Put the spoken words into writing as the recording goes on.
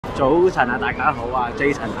早晨啊，大家好啊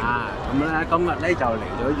，Jason 啊，咁咧今日咧就嚟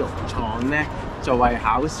咗融創咧，就為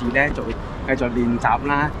考試咧做繼續練習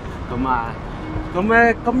啦。咁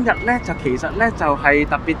咧今日咧就其實咧就係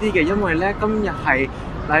特別啲嘅，因為咧今日係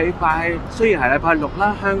禮拜，雖然係禮拜六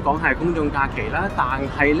啦，香港係公眾假期啦，但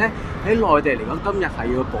係咧喺內地嚟講，今日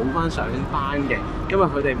係要補翻上班嘅，因為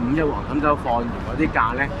佢哋五一黃金週放完嗰啲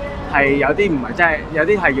假咧，係有啲唔係真係，有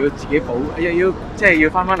啲係要自己補，要即係要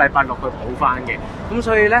翻禮拜六去補翻嘅。咁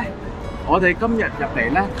所以咧，我哋今日入嚟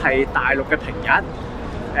咧係大陸嘅平日，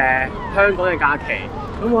香港嘅假期。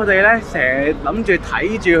咁我哋咧成日諗住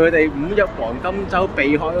睇住佢哋五一黃金週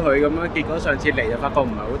避開佢咁樣，結果上次嚟就發覺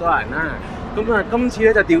唔係好多人啦。咁啊，今次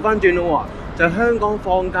咧就調翻轉咯喎，就香港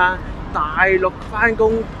放假，大陸翻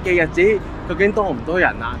工嘅日子，究竟多唔多人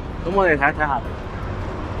啊？咁我哋睇一睇下，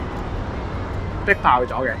逼爆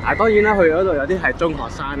咗嘅。但係當然啦，佢嗰度有啲係中學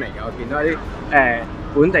生嚟嘅，我見到啲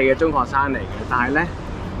本地嘅中學生嚟嘅。但係咧，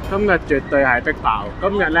今日絕對係逼爆。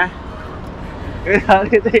今日咧，你睇下呢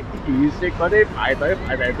啲如雪嗰啲排隊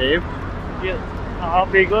排成點？下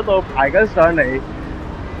邊嗰度排緊上嚟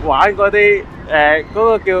玩嗰啲嗰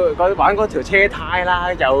個叫玩嗰條車胎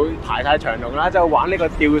啦，又排晒長龍啦，就玩呢個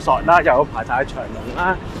吊索啦，又排晒長龍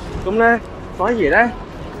啦。咁咧反而咧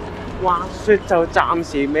滑雪就暫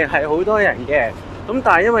時未係好多人嘅。咁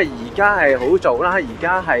但係因為而家係好早啦，而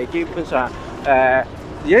家係基本上而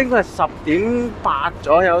家應該係10:08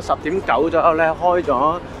左右、10:09左右咧開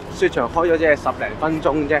咗雪場，開咗只係10零分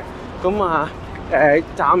鐘啫。咁啊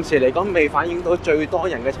暫時嚟講未反映到最多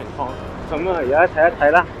人嘅情況。咁啊而家睇一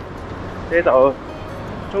睇啦，呢度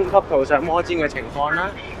中級道上摩肩嘅情況啦，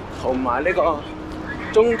同埋呢個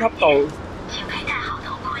中級道，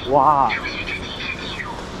哇！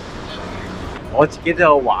我自己都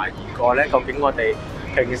有懷疑過咧，究竟我哋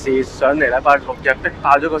平時上嚟禮拜六日逼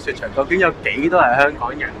爆咗個雪場，究竟有幾多係香港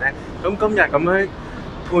人咧？咁今日咁樣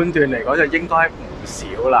判斷嚟講，就應該唔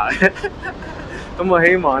少啦。咁我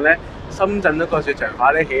希望咧，深圳嗰個雪場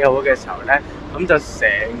快啲起好嘅時候咧，咁就成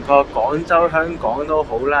個廣州、香港都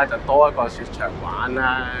好啦，就多一個雪場玩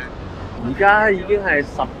啦。而家已經係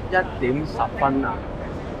11:10啦，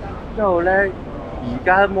之後咧，而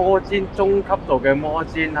家摩肩中級道嘅摩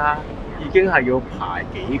肩啦，已經係要排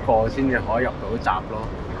幾個先至可以入到閘咯。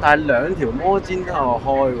但係兩條摩肩都有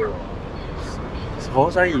開喎，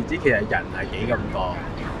可想而知其實人係幾咁多。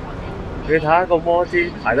你睇下個摩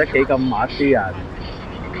肩排得幾咁密啲人。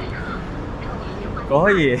果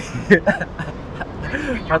然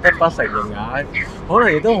不得不承認啊，可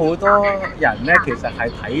能亦都好多人咧，其實係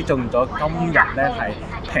睇中咗今日咧係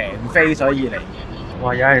平飛，所以嚟。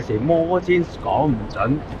哇！有陣時摩肩講唔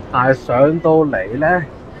準，但係上到嚟咧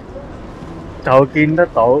就見得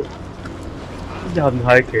到人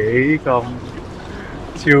係幾咁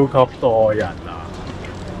超級多人啊！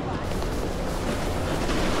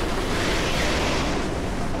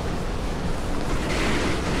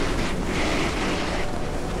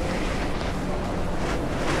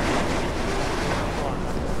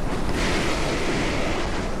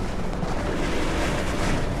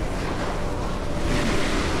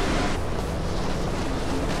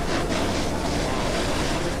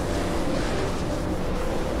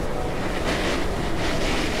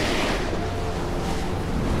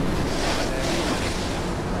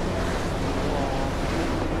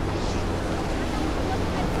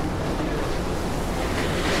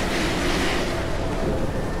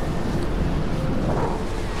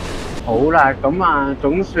好啦，咁啊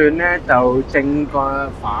總算咧就正腳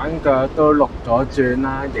反腳都錄咗轉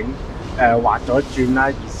啦，滑咗轉啦，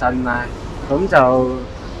熱身啦，咁就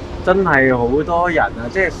真係好多人啊！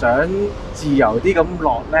即係想自由啲咁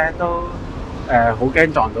落咧，都好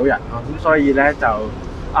驚撞到人咯。咁所以咧就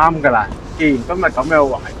啱㗎啦。既然今日咁嘅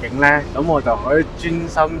環境咧，咁我就可以專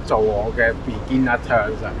心做我嘅 beginner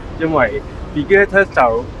turns 啊，因為 beginner turns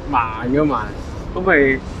就慢㗎嘛。咁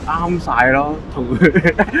咪啱晒咯，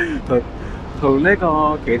同呢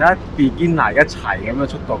個其他 beginner 一齊咁嘅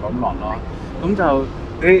速度咁落咯。咁就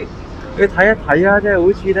你睇一睇啊，即係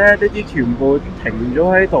好似咧呢啲全部停咗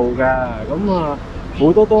喺度㗎。咁啊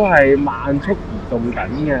好多都係慢速移動緊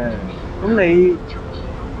嘅。咁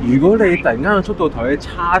如果你突然間個速度同佢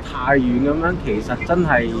差太遠咁樣，其實真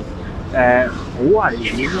係好危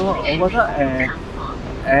險咯。我覺得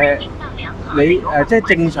即係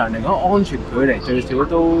正常嚟講，安全距離最少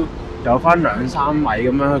都有翻2-3米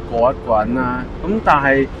咁樣去過一個人啦。咁但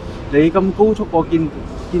係你咁高速，我見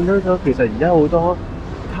到咗，其實而家好多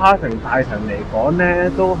卡停大場嚟講咧，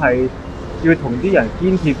都係要同啲人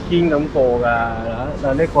肩貼肩咁過㗎。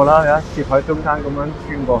嗱呢個啦，攝喺中間咁樣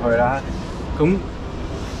穿過去啦。咁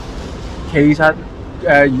其實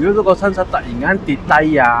如果嗰個親手突然間跌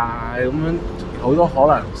低啊，咁樣好多可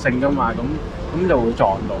能性噶嘛，咁就會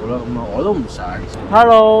撞到啦。咁啊，我都唔想。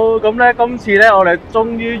Hello， 咁咧今次咧我哋終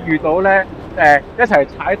於遇到咧一齊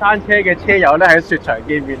踩單車嘅車友咧喺雪場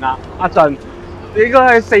見面啦。阿俊，你應該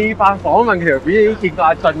喺4發訪問條片已經見過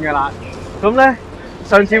阿俊噶啦。咁咧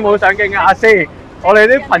上次冇上鏡嘅阿師，我哋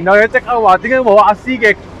啲朋友咧即刻話點解冇阿師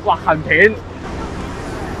嘅滑行片？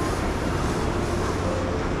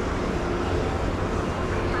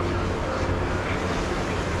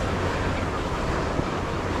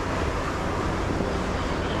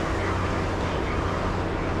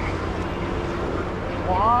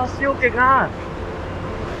哇，超勁啊！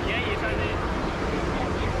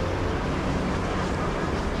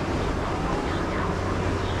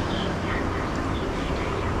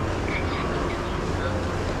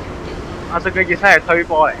阿叔嘅熱身係推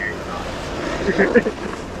波嚟嘅，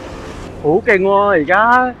好勁喎！而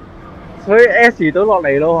家所以 S 都落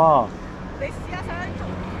嚟咯喎。你試下上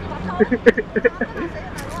去做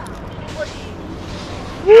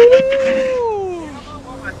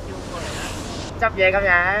執嘢咁樣，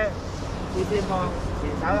試試望前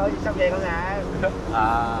手好似執嘢咁樣。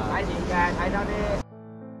睇前嘅，睇多啲。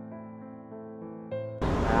係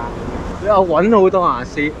啊，你又揾好多牙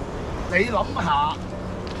師。你諗下，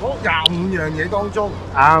嗰25樣嘢當中，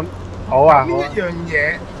啱，好啊。邊一樣嘢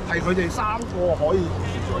係佢哋3個可以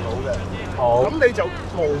做到嘅？好。咁你就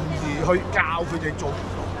無疑去教佢哋做唔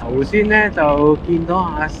到。頭先咧就見到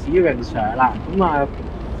阿史榮 Sir 啦，咁啊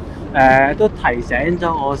都提醒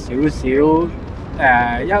咗我少少。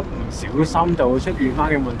一唔小心就會出現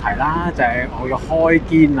翻嘅問題啦，就係我嘅開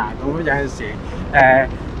肩啊，咁有陣時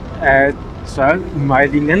想唔係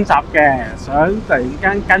練緊習嘅，想突然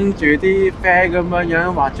間跟住啲 friend 咁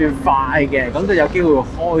樣滑轉快嘅，咁就有機會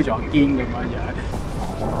開咗肩咁樣。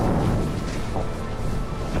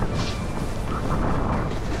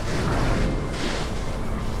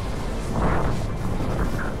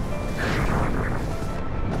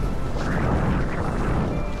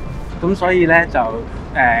咁所以咧就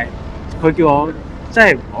佢叫我即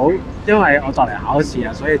係唔好，因為我就嚟考試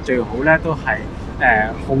啊，所以最好咧都係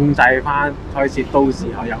控制翻，費事到時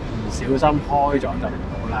候又唔小心開咗就唔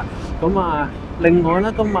好啦。咁啊，另外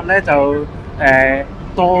咧今日咧就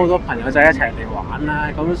多咗朋友仔一齊嚟玩啦，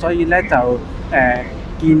咁所以咧就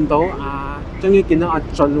見到終於見到阿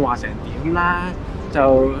俊話成點啦。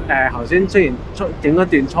就頭先雖然整咗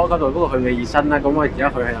段初級度，不過佢未熱身啦。咁我而家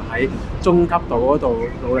佢係喺中級度嗰度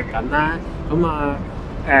努力緊啦。咁啊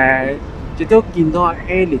亦都見到阿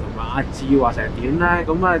Ellie 同埋阿志話成點咧。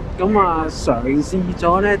咁啊嘗試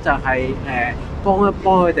咗咧就係幫一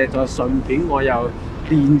幫佢哋，就順便我又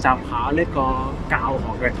練習下呢個教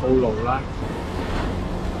學嘅套路啦。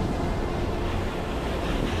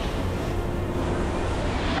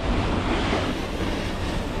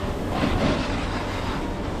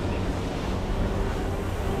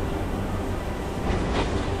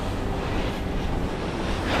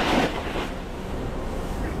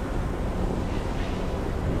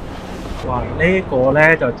哇！呢個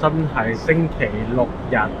咧就真係星期六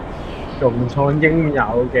日融創應有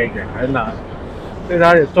嘅樣啦。你睇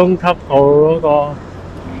下條中級道嗰個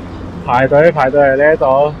排隊喺呢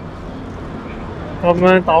度，咁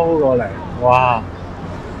樣兜過嚟，哇！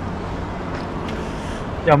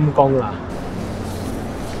陰公啦！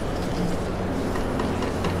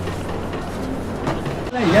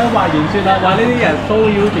咧而家滑完雪啦，話呢啲人騷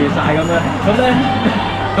擾住晒咁樣，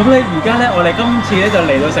咁咧而家咧，我哋今次咧就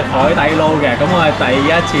嚟到食海底撈嘅，咁我係第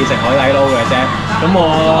一次食海底撈嘅啫。咁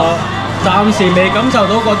我暫時未感受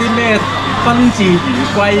到嗰啲咩賓至如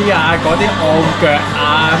歸啊，嗰啲按腳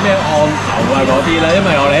啊、咩按頭啊嗰啲啦，因為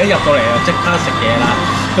我哋一入到嚟就即刻食嘢啦。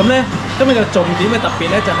咁咧今日嘅重點嘅特別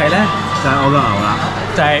咧就係我個牛啦，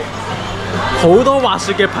就係好多滑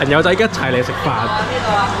雪嘅朋友仔一齊嚟食飯，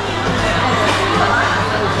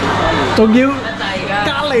仲要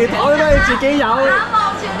隔離台都係自己有。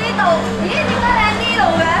咦？點解你喺呢度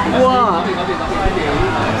嘅？哇！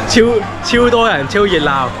超多人，超熱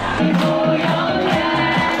鬧。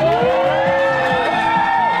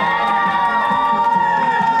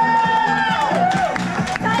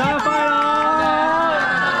生日快樂！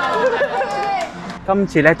今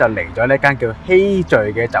次咧就嚟咗呢間叫希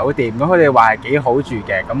嶼嘅酒店，咁佢哋話係幾好住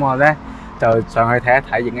嘅，咁我咧就上去睇一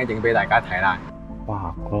睇，影一影俾大家睇啦。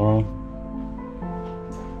哇！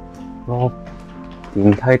個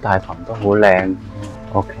電梯大堂都好靚。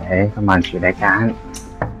OK， 咁望住呢間。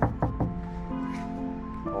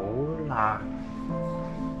好啦，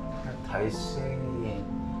一睇先。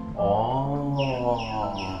哦。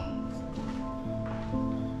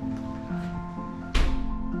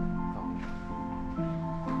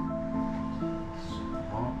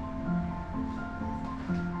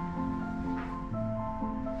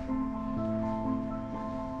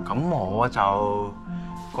咁我就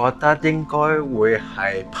覺得應該會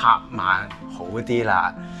係拍慢好啲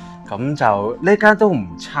啦。咁就呢間都唔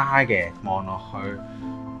差嘅，望落去，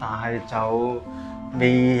但係就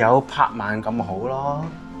未有拍慢咁好咯。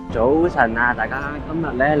早晨啊，大家今日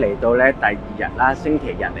咧嚟到咧第2日啦，星期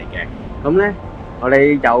日嚟嘅。咁咧我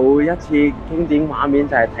哋有一次經典畫面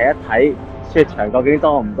就係睇一睇雪場究竟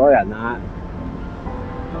多唔多人啊。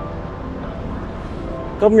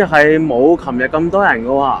今日係冇琴日咁多人嘅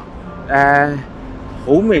喎。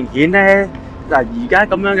好明顯咧，嗱而家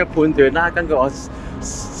咁樣嘅判斷啦，根據我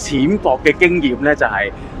淺薄嘅經驗咧，就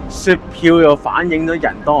係雪票又反映咗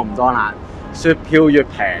人多唔多啦。雪票越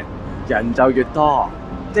平，人就越多。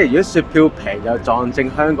即係如果雪票平，又撞正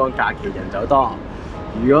香港假期，人就多。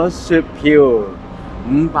如果雪票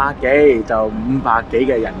500幾就500幾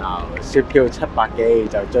嘅人流，雪票700幾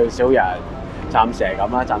就最少人。暫時係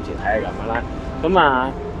咁啦，暫時睇係咁樣啦。咁啊，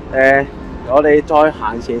我哋再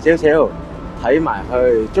行前少少，睇埋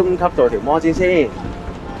去中級道條魔氈先。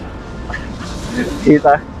其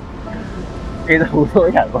實好多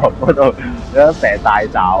人喎，嗰度有一成大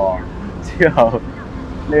罩喎。之後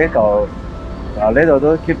呢度呢度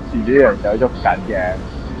都 keep 住啲人有喐緊嘅。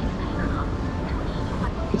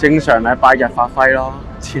正常禮拜日發揮咯，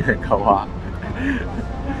只能夠話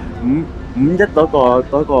五一嗰個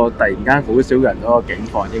突然間好少人嗰個境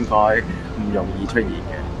況應該唔容易出現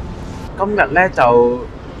嘅。今日咧就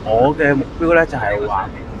我嘅目標咧就係話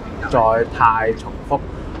唔再太重複，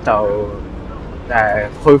就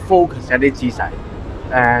去 focus 一啲姿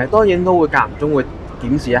勢。當然都會間唔中會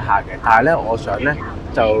檢視一下嘅，但係咧我想咧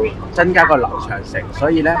就增加個流暢性，所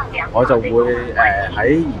以咧我就會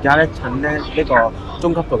喺而家咧趁咧呢個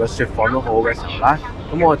中級道嘅雪況都好好嘅時候啦，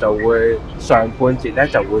咁我就會上半節咧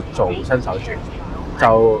就會做新手轉，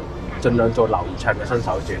就盡量做流暢嘅新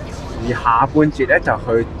手轉，而下半節咧就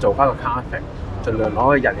去做翻個 carving，盡量攞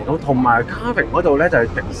個人嚟講，同埋 carving 嗰度咧就係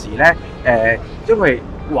平時咧因為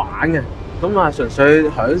玩嘅，咁啊純粹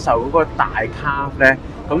享受嗰個大 carve 咧。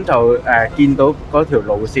咁就見到嗰條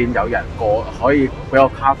路線有人過，可以俾我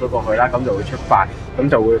卡咗過去啦，咁就會出發，咁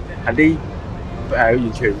就會喺啲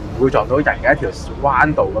完全唔會撞到人嘅一條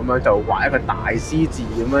彎道咁樣，就畫一個大 C 字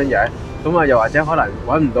咁樣樣。咁啊，又或者可能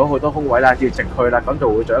揾唔到好多空位啦，要直去啦，咁就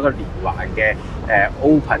會做一個連環嘅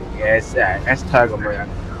open 嘅S turn 咁樣樣。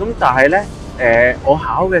咁但係咧我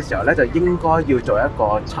考嘅時候咧，就應該要做一個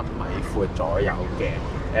7米闊左右嘅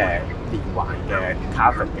連環嘅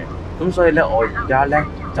carving 嘅。咁所以咧，我而家咧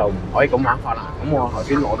就唔可以咁玩法啦。咁我頭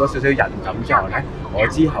先攞多少少引感之後咧，我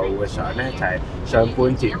之後會想咧就係上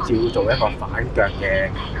半節照做一個反腳嘅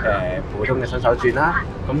普通嘅新手轉啦。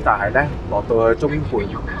咁但係咧落到去中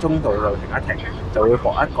度就停一停，就會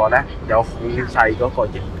搏一個咧有控制嗰個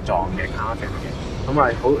形狀嘅 carving 嘅。咁啊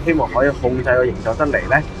好希望可以控制個形狀得嚟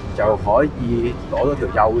咧，就可以攞到條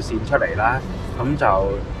幼線出嚟啦。咁就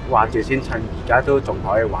畫住先，趁而家都仲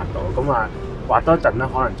可以畫到。咁啊〜畫多陣咧，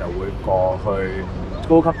可能就會過去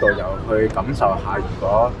高級道，又去感受下，如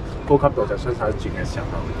果高級道就新手轉嘅時候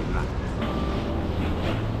會點啦。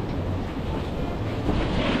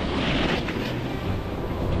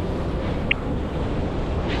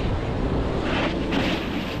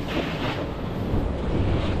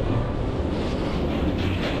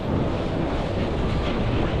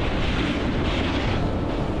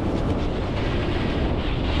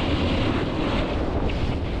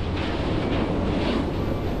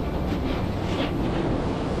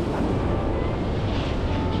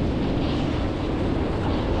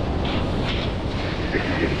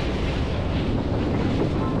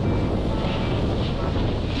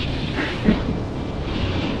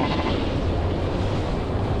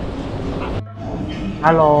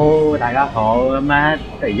Hello， 大家好。咁咧，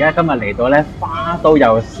而家今日嚟到咧花都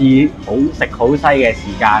又試好食好西嘅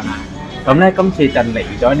時間啦。咁咧，今次就嚟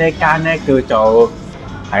咗呢一間咧叫做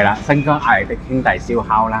係啦新疆艾力兄弟燒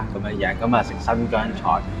烤啦。咁樣樣，咁啊食新疆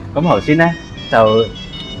菜。咁頭先咧就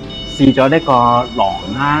試咗呢個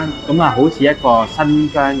馕啦，咁啊好似一個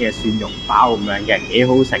新疆嘅蒜蓉包咁樣嘅，幾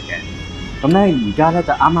好食嘅。咁咧而家咧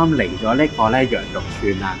就啱啱嚟咗呢個咧羊肉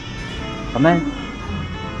串啦。咁咧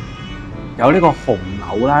有呢個紅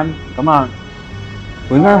柳啦，咁啊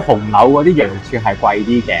本身紅柳嗰啲羊肉串係貴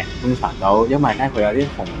啲嘅，通常都因為咧佢有啲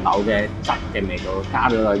紅柳嘅汁嘅味道加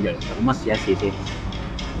咗個羊肉，咁我試一試先。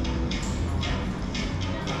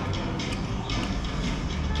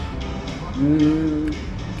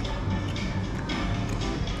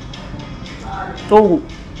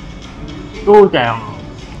都正。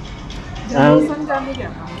有冇新疆啲羊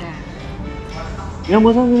咁嘅？有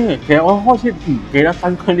冇新疆？其實我開始唔記得新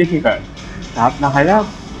疆呢啲羊。但係咧，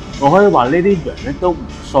我可以話呢啲羊咧都唔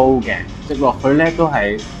騷嘅，食落去咧都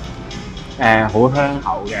係好香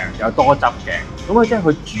口嘅，有多汁嘅。咁佢即係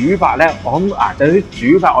佢煮法咧，我諗就啲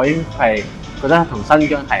煮法我已經係覺得同新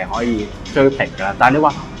疆係可以追平㗎啦。但係你話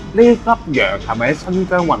呢粒羊係咪喺新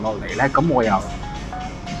疆運落嚟咧？咁我又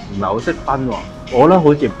唔係好識分喎。我覺得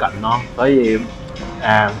好接近咯，所以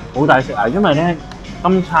好抵食啊！因為咧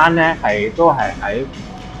今餐咧都係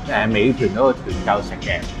喺美團嗰個團購食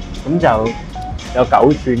嘅，咁就有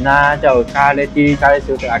9串啦，之後加啲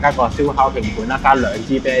小食啊，加個燒烤拼盤啦，加2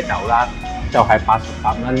支啤酒啦，就係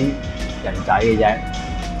88蚊人仔嘅啫，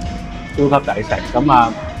超級抵食。咁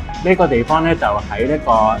啊呢個地方咧就喺呢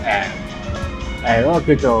個嗰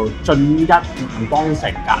個叫做進一萬邦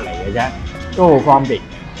城隔離嘅啫，都好方便。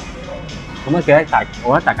咁啊記得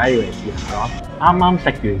我覺得大家要嚟試下咯。啱啱食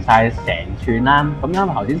完晒成串啦，咁因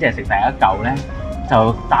為頭先淨係食第一嚿咧，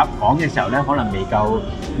就搭房嘅時候咧，可能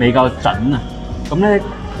未夠準啊。咁咧，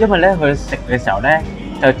因為咧佢食嘅時候咧，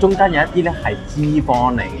就中間有一啲咧係脂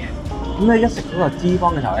肪嚟嘅。咁咧一食嗰個脂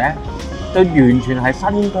肪嘅時候咧，就完全係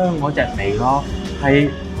新疆嗰隻味咯，係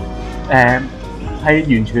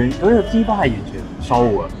完全嗰個脂肪係完全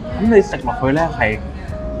素啊。咁你食落去咧係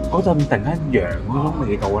嗰陣突然間羊嗰種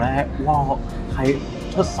味道咧，哇係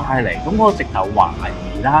出晒嚟。咁我直頭懷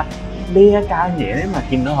疑啦，呢一間嘢咧，因為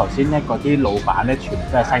見到頭先咧嗰啲老闆咧，全部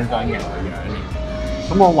都係新疆人嘅樣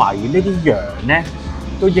嚟。咁我懷疑呢啲羊咧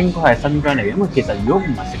都應該係新疆嚟嘅，因為其實如果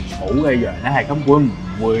唔係食草嘅羊咧，係根本唔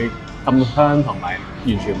會咁香同埋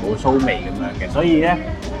完全冇騷味咁樣嘅。所以咧，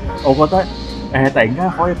我覺得突然間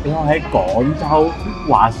可以俾我喺廣州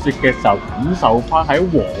滑雪嘅時候感受翻喺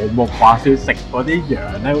禾木滑雪食嗰啲羊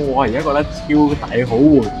咧，我而家覺得超抵，好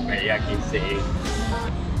回味啊件事。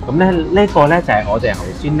咁咧呢個咧就係我哋頭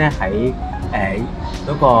先咧喺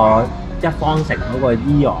嗰個一方城嗰個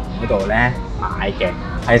伊昂嗰度咧買嘅，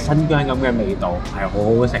係新疆咁嘅味道，係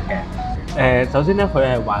好好食嘅。首先咧佢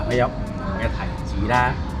係話佢有唔同嘅提子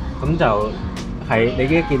啦，咁就係你已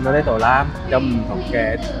經見到呢度啦，有唔同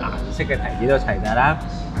嘅顏色嘅提子都齊晒啦。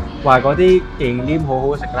話嗰啲忌廉好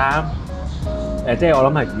好食啦，即係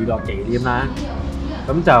我諗係乳酪忌廉啦，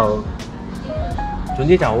咁就總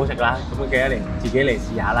之就好食啦。咁記得你自己嚟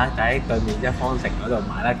試下啦，就喺對面一方城嗰度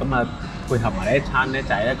買啦。咁啊配合埋呢一餐咧，就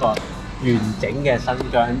係一個完整嘅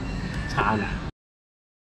新疆餐啊！